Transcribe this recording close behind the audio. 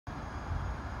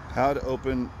How to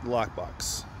open the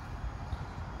lockbox.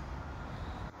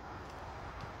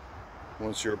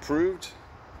 Once you're approved,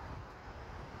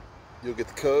 you'll get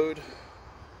the code.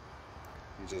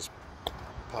 You just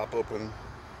pop open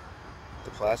the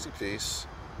plastic piece.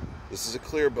 This is a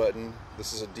clear button,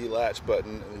 this is a delatch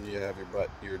button, and then you have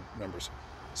your numbers.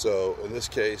 So in this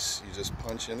case, you just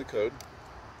punch in the code,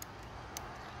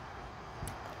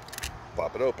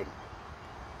 pop it open.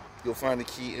 You'll find the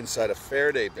key inside a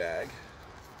Faraday bag.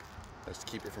 That's to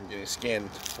keep it from getting scanned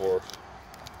for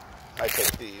high-tech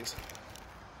thieves.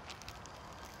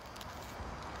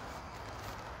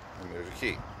 And there's your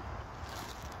key.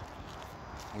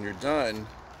 When you're done,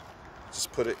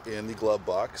 just put it in the glove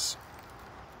box.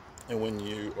 And when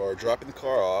you are dropping the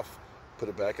car off, put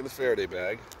it back in the Faraday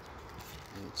bag.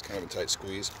 It's kind of a tight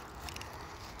squeeze.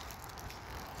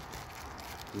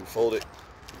 You fold it,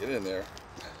 get it in there.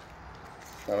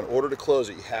 Now, in order to close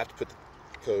it, you have to put the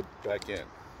code back in.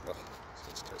 Oh,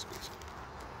 that's a tight squeeze.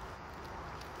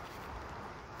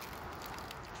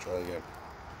 Let's try it again.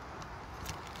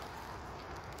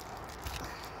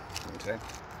 Okay,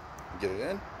 get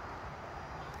it in.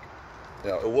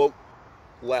 Now, it won't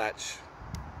latch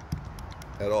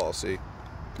at all, see?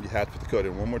 You have to put the code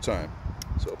in one more time.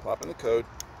 So pop in the code,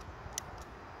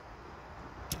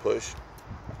 push,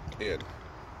 in.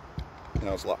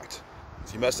 Now it's locked.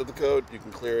 If you mess up the code, you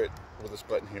can clear it with this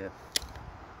button here.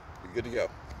 You're good to go.